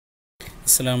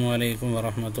അസ്സലാമുഅലൈക്കും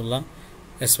വറഹ്മത്തുള്ളാഹി.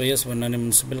 SYS Ponnani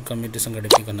municipal committee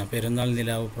സംഘടിപ്പിക്കുന്ന പെരുന്നാൾ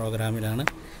നിലാവ് പ്രോഗ്രാമിലാണ്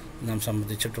നാം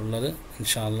സംബന്ധിച്ചിട്ടുള്ളത്.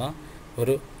 ഇൻഷാ അല്ലാഹ്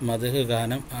ഒരു മദ്ഹ്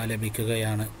ഗാനം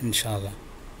ആലപിക്കുകയാണ്. ഇൻഷാ അല്ലാഹ്.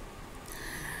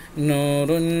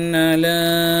 നൂറുൻ അലാ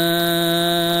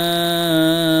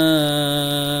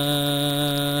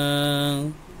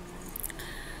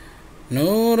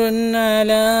നൂറുൻ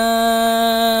അലാ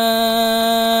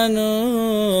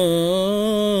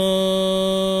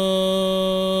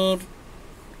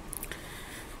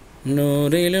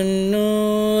നൂറിലുൻ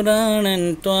നൂറാണൻ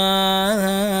ത്വാഹ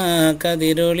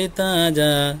കതിരൊളി താജ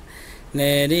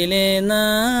നേരിലെ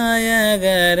നായകരാണൻ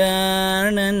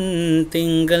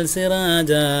തിങ്കൾ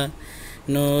സിറാജ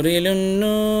നൂറിലുൻ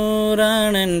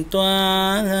നൂറാണൻ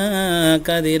ത്വാഹ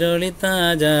കതിരൊളി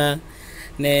താജ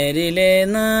നേരിലെ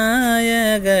നായകരാണൻ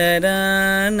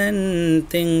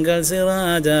തിങ്കൾ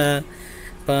സിറാജ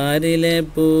പാരിലെ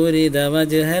പൂരിത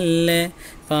വജ്ഹല്ലേ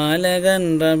പാലകൻ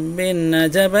റബ്ബിൻ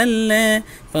അജബല്ലേ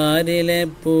പാരിലെ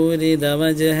പൂരിത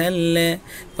വജ്ഹല്ലേ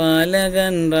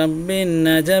പാലകൻ റബ്ബിൻ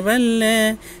അജബല്ലേ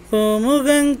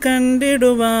പൂമുഖം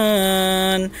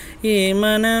കണ്ടിടുവാൻ ഈ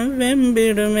മനം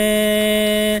വെമ്പിടുമേ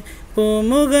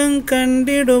പൂമുഖം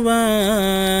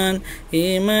കണ്ടിടുവാൻ ഈ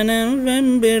മനം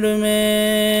വെമ്പിടുമേ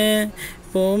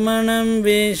പൂമണം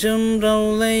വീശും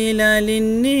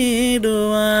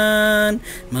റൗളയിലലിഞ്ഞിടുവാൻ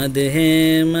മദ്ഹേ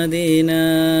Medina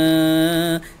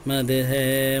മദ്ഹേ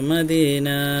Medina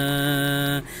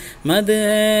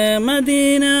മദ്ഹേ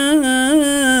Medina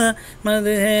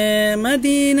മദ്ഹേ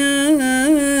Medina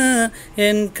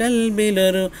N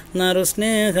കൽബിലൊരു നറു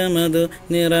സ്നേഹമതു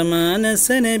നിറമാനസ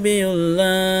നബിയുള്ള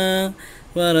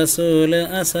വറസൂൽ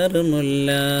അസറുമുല്ല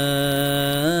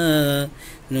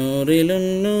നൂറിലുൻ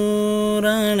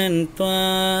നൂറാണൻ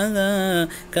Thwaha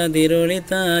കതിരൊളി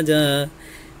താജ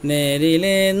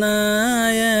നേരിലെ നായകരാണൻ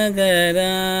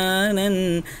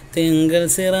തിങ്കൾ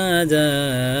സിറാജ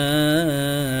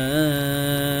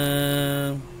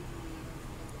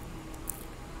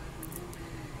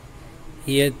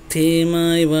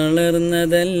യത്തീമായി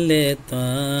വളർന്നതല്ലേ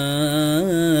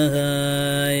ത്വാഹ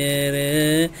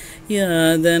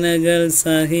യാതനകൾ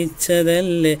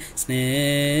സഹിച്ചതല്ലേ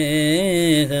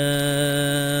സ്നേഹ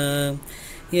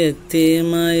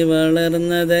യത്തീമായി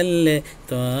വളർന്നതല്ലേ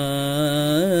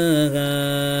ത്വാഹ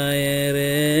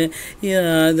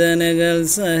യാതനകൾ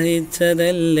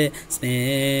സഹിച്ചതല്ലേ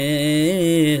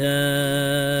സ്നേഹ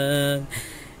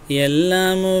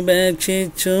എല്ലാം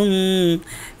ഉപേക്ഷിച്ചും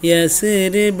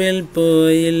യസ്രിബിൽ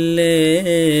പോയില്ലേ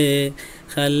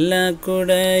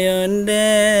ഹല്ലാക്കുടയോൻ്റെ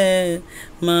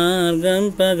മാർഗം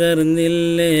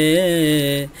പകർന്നില്ലേ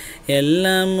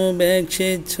എല്ലാം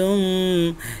ഉപേക്ഷിച്ചും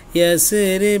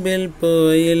യസ്രിബിൽ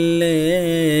പോയില്ലേ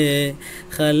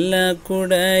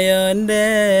ഹല്ലാക്കുടയോൻ്റെ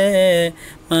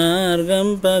മാർഗം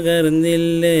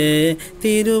പകർന്നില്ലേ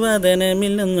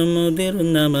തിരുവദനമിൽ നിന്നും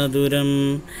മുതിർന്ന മധുരം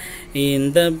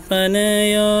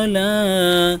ഈന്തപ്പനയോല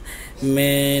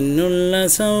മേനുള്ള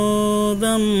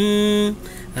സൗദം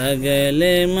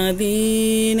അകലെ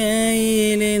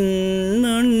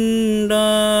മദീനയിലിന്നുണ്ടോ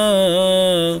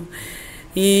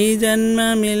ഈ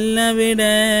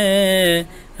ജന്മമില്ലവിടെ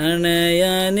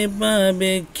അണയാനി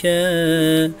പാപിക്ക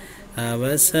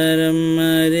അവസരം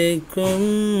മരിക്കും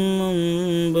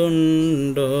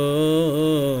മുമ്പുണ്ടോ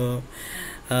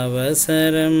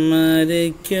അവസരം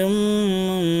മരിക്കും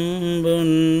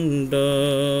മുമ്പുണ്ടോ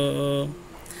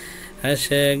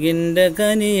അശകിൻ്റെ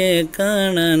കനിയെ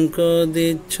കാണാൻ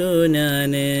കൊതിച്ചു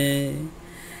ഞാന്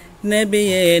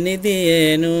നബിയെ നിധിയെ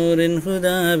നൂറിൻ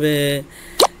ഹുദാവേ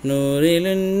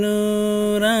നൂറിലുൻ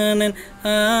നൂറാണൻ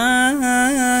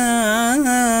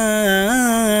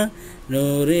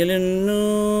നൂറിലുൻ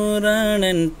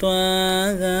നൂറാണൻ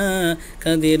ത്വാഹ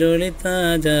കതിരൊളി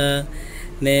താജ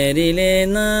നേരിലെ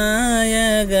നായകരാനൻ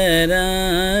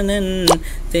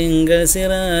തിങ്കൾ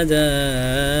സിറാജ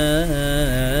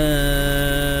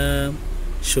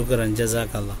ശുക്രൻ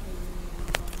ജസാക്കല്ലാഹ്.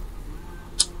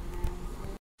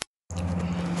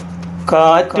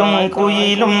 കാറ്റും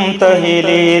കുയിലും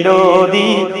തഹിലേലോതി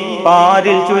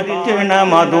പാരിൽ ചുറ്റണ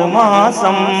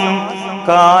മധുമാസം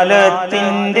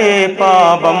കാലത്തിൻ്റെ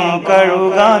പാപം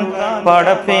കഴുകാൻ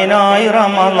പടപ്പിനായി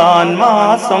റമളാൻ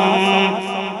മാസം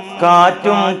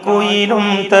കാറ്റും കുയിലും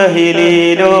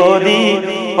തഹിലേലോതി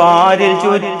പാരിൽ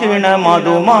ചുറ്റണ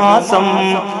മധുമാസം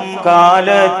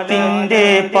കാലത്തിൻ്റെ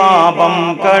പാപം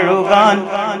കഴുകാൻ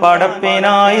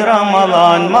പടപ്പിനായി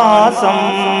റമളാൻ മാസം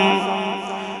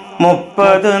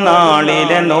 30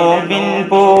 നാളിലെ നോമ്പിൻ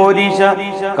പോരിശ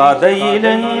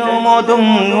കഥയിലൊതുങ്ങൂല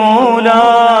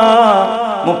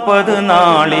 30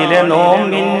 നാളിലെ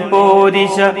നോമ്പിൻ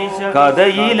പോരിശ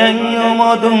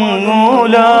കഥയിലൊതുങ്ങൂല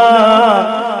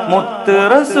മുത്ത്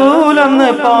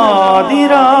റസൂലെന്ന്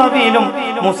പാതിരാവിലും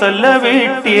മുസല്ല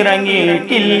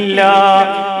വിട്ടിറങ്ങിയിട്ടില്ല.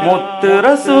 മുത്ത്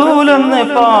റസൂലെന്ന്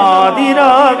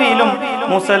പാതിരാവിലും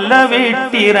മുസല്ല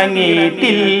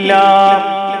വിട്ടിറങ്ങിയിട്ടില്ല.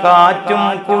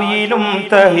 കാറ്റും കുയിലും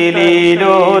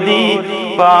തഹ്ലീലോതി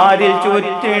പാരിൽ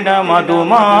ചുറ്റിട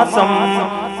മധുമാസം.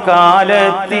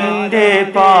 കാലത്തിന്റെ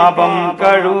പാപം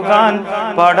കഴുകാൻ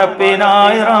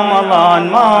പടപ്പിനായി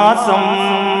റമളാൻ മാസം.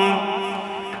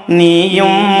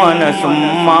 നീയും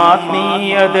മനസ്സും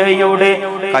ആത്മീയതയുടെ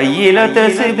കയ്യിലെ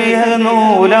തസ്ബീഹ്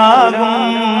നൂലാകും.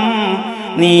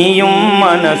 നീയും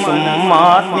മനസ്സും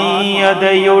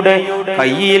ആത്മീയതയുടെ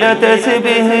കയ്യിലെ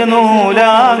തസ്ബീഹ്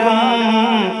നൂലാകും.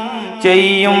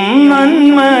 ചെയ്യും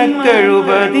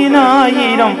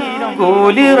നന്മക്കെഴുപതിനായിരം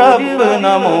കൂലി റബ്ബ്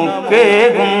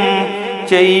നമുക്കേകും.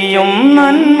 ചെയ്യും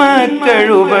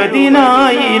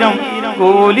നന്മക്കെഴുപതിനായിരം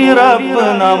കൂലി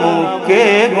റബ്ബ്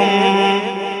നമുക്കേകും.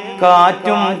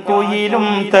 കാറ്റും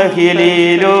കുയിലും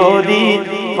തഹ്ലീലോതി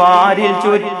പാരിൽ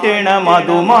ചുറ്റിണ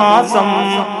മധുമാസം.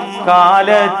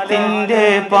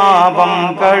 കാലത്തിന്റെ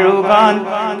പാപം കഴുകാൻ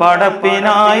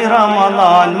പടപ്പിനായി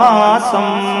റമളാൻ മാസം.